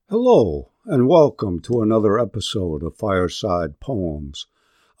Hello, and welcome to another episode of Fireside Poems.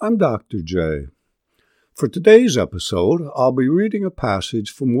 I'm Dr. J. For today's episode, I'll be reading a passage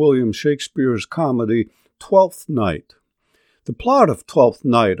from William Shakespeare's comedy Twelfth Night. The plot of Twelfth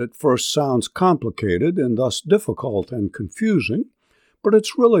Night at first sounds complicated and thus difficult and confusing, but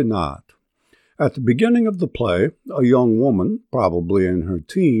it's really not. At the beginning of the play, a young woman, probably in her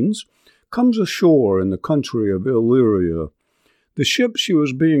teens, comes ashore in the country of Illyria. The ship she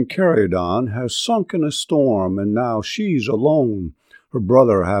was being carried on has sunk in a storm, and now she's alone, her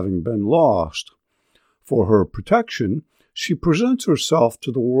brother having been lost. For her protection, she presents herself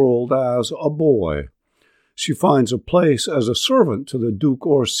to the world as a boy. She finds a place as a servant to the Duke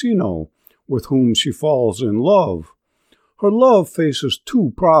Orsino, with whom she falls in love. Her love faces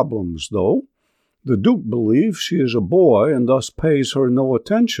two problems, though. The Duke believes she is a boy and thus pays her no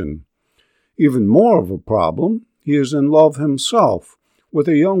attention. Even more of a problem, he is in love himself with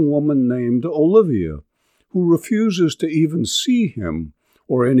a young woman named Olivia, who refuses to even see him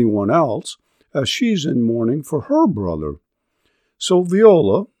or anyone else, as she's in mourning for her brother. So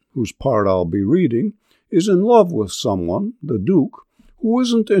Viola, whose part I'll be reading, is in love with someone, the Duke, who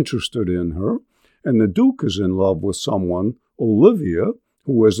isn't interested in her, and the Duke is in love with someone, Olivia,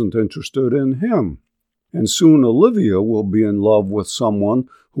 who isn't interested in him. And soon Olivia will be in love with someone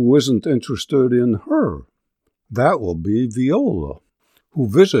who isn't interested in her. That will be Viola, who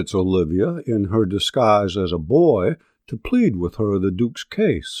visits Olivia in her disguise as a boy to plead with her the Duke's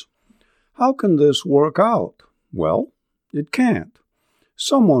case. How can this work out? Well, it can't.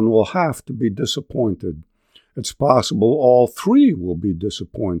 Someone will have to be disappointed. It's possible all three will be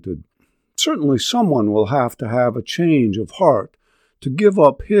disappointed. Certainly someone will have to have a change of heart, to give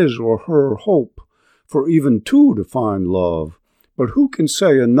up his or her hope, for even two to find love. But who can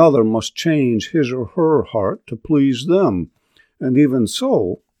say another must change his or her heart to please them? And even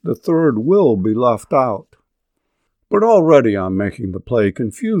so, the third will be left out. But already I'm making the play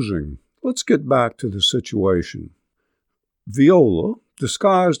confusing. Let's get back to the situation. Viola,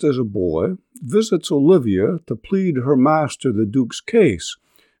 disguised as a boy, visits Olivia to plead her master the Duke's case,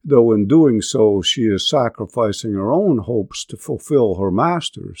 though in doing so she is sacrificing her own hopes to fulfill her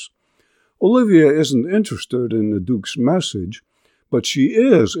master's. Olivia isn't interested in the Duke's message, but she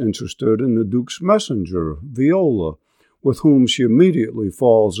is interested in the Duke's messenger, Viola, with whom she immediately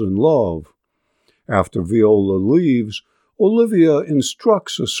falls in love. After Viola leaves, Olivia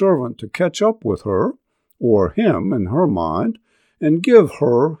instructs a servant to catch up with her, or him in her mind, and give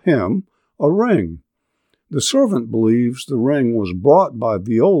him, a ring. The servant believes the ring was brought by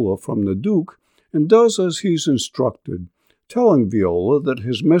Viola from the Duke and does as he's instructed, telling Viola that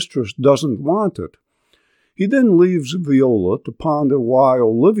his mistress doesn't want it. He then leaves Viola to ponder why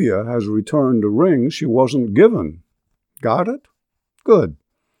Olivia has returned a ring she wasn't given. Got it? Good.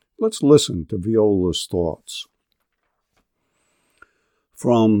 Let's listen to Viola's thoughts.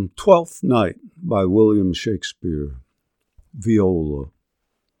 From Twelfth Night by William Shakespeare. Viola.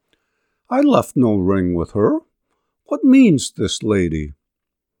 I left no ring with her. What means this lady?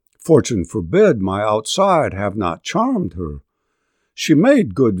 Fortune forbid my outside have not charmed her. She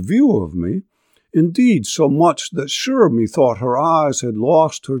made good view of me, indeed so much that sure methought her eyes had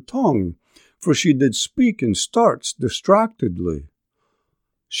lost her tongue, for she did speak in starts distractedly.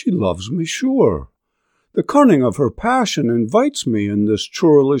 She loves me sure. The cunning of her passion invites me in this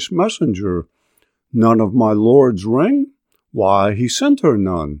churlish messenger. None of my lord's ring? Why, he sent her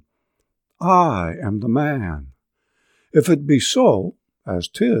none. I am the man. If it be so, as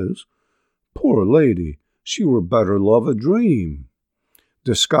 'tis, poor lady, she were better love a dream.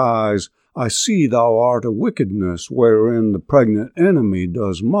 Disguise, I see thou art a wickedness wherein the pregnant enemy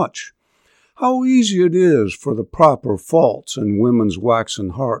does much. How easy it is for the proper faults in women's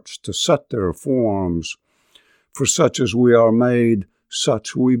waxen hearts to set their forms. For such as we are made,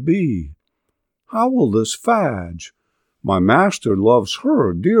 such we be. How will this fadge? My master loves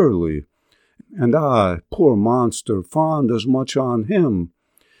her dearly, and I, poor monster, fond as much on him,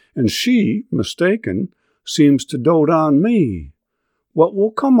 and she, mistaken, seems to dote on me. What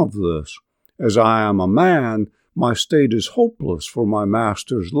will come of this? As I am a man, my state is hopeless for my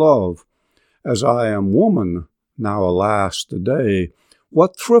master's love. As I am woman, now alas the day,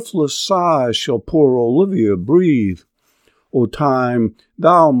 what thriftless sighs shall poor Olivia breathe? O time,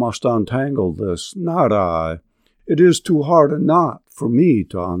 thou must untangle this, not I. It is too hard a knot for me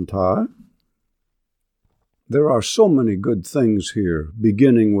to untie. There are so many good things here,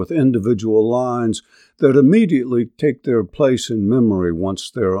 beginning with individual lines that immediately take their place in memory once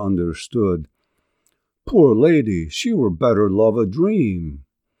they're understood. Poor lady, she were better love a dream.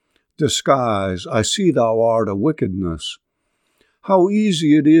 Disguise, I see thou art a wickedness. How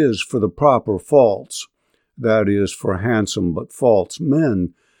easy it is for the proper faults, that is, for handsome but false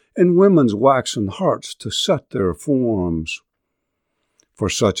men, in women's waxen hearts to set their forms. For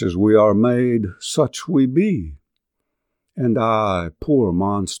such as we are made, such we be. And I, poor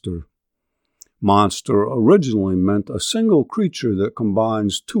monster. Monster originally meant a single creature that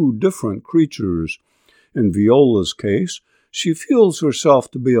combines two different creatures. In Viola's case, she feels herself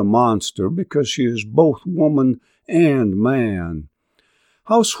to be a monster because she is both woman and man.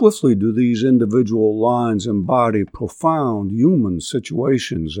 How swiftly do these individual lines embody profound human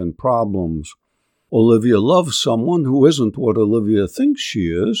situations and problems. Olivia loves someone who isn't what Olivia thinks she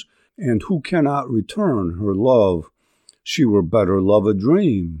is, and who cannot return her love. She were better love a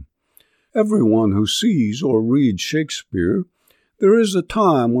dream. Everyone who sees or reads Shakespeare, there is a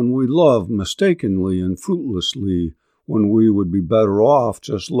time when we love mistakenly and fruitlessly, when we would be better off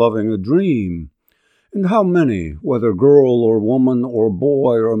just loving a dream. And how many, whether girl or woman or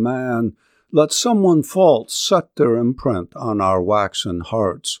boy or man, let someone false set their imprint on our waxen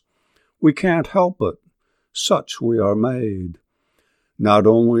hearts. We can't help it. Such we are made. Not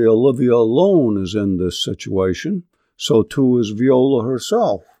only Olivia alone is in this situation, so too is Viola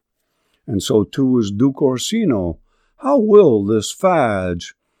herself, and so too is Duke Orsino. How will this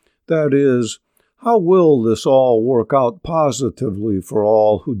fadge, that is, how will this all work out positively for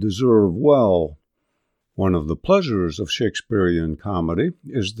all who deserve well? One of the pleasures of Shakespearean comedy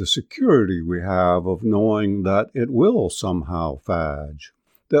is the security we have of knowing that it will somehow fadge,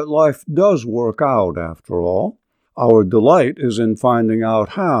 that life does work out after all. Our delight is in finding out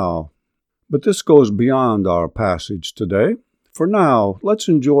how. But this goes beyond our passage today. For now, let's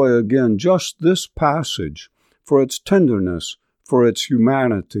enjoy again just this passage, for its tenderness, for its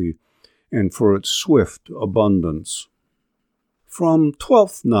humanity, and for its swift abundance. From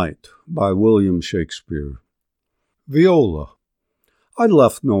Twelfth Night by William Shakespeare. Viola. I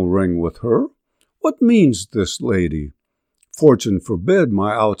left no ring with her. What means this lady? Fortune forbid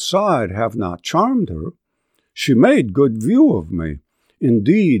my outside have not charmed her. She made good view of me.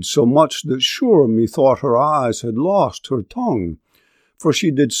 Indeed, so much that sure methought her eyes had lost her tongue, for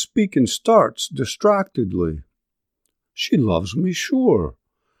she did speak in starts distractedly. She loves me sure.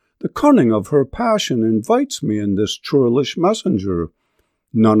 The cunning of her passion invites me in this churlish messenger.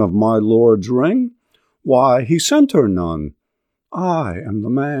 None of my lord's ring? Why, he sent her none. I am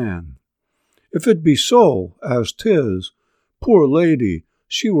the man. If it be so, as 'tis, poor lady,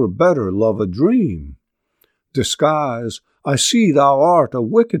 she were better love a dream. Disguise, I see thou art a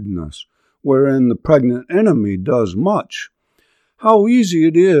wickedness, wherein the pregnant enemy does much. How easy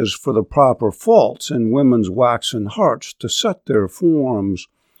it is for the proper faults in women's waxen hearts to set their forms.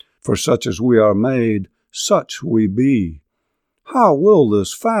 For such as we are made, such we be. How will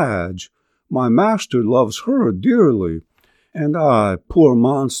this fadge? My master loves her dearly, and I, poor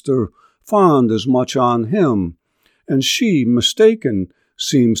monster, fond as much on him, and she, mistaken,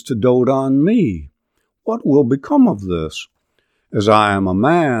 seems to dote on me. What will become of this? As I am a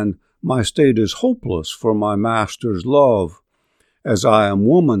man, my state is hopeless for my master's love. As I am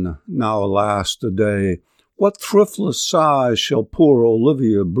woman, now alas the day, what thriftless sighs shall poor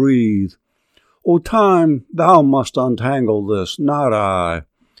Olivia breathe? O time, thou must untangle this, not I.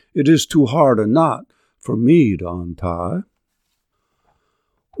 It is too hard a knot for me to untie.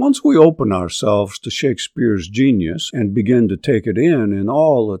 Once we open ourselves to Shakespeare's genius and begin to take it in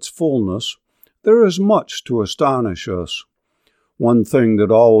all its fullness, there is much to astonish us. One thing that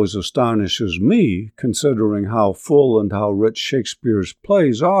always astonishes me, considering how full and how rich Shakespeare's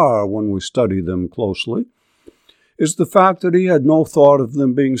plays are when we study them closely, is the fact that he had no thought of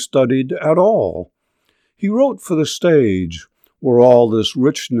them being studied at all. He wrote for the stage, where all this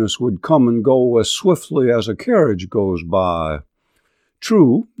richness would come and go as swiftly as a carriage goes by.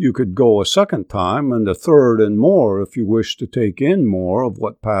 True, you could go a second time, and a third and more if you wish to take in more of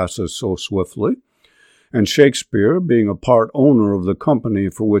what passes so swiftly. And Shakespeare, being a part owner of the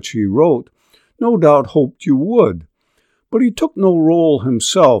company for which he wrote, no doubt hoped you would. But he took no role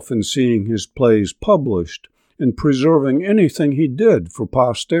himself in seeing his plays published, in preserving anything he did for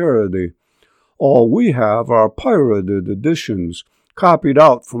posterity. All we have are pirated editions, copied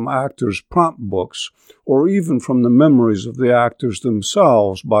out from actors' prompt books, or even from the memories of the actors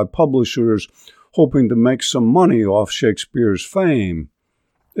themselves by publishers hoping to make some money off Shakespeare's fame.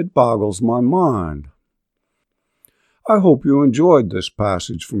 It boggles my mind. I hope you enjoyed this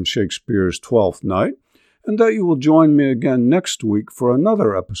passage from Shakespeare's Twelfth Night, and that you will join me again next week for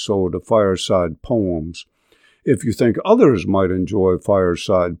another episode of Fireside Poems. If you think others might enjoy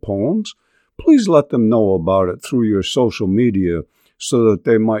Fireside Poems, please let them know about it through your social media so that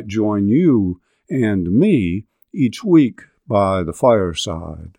they might join you and me each week by the fireside.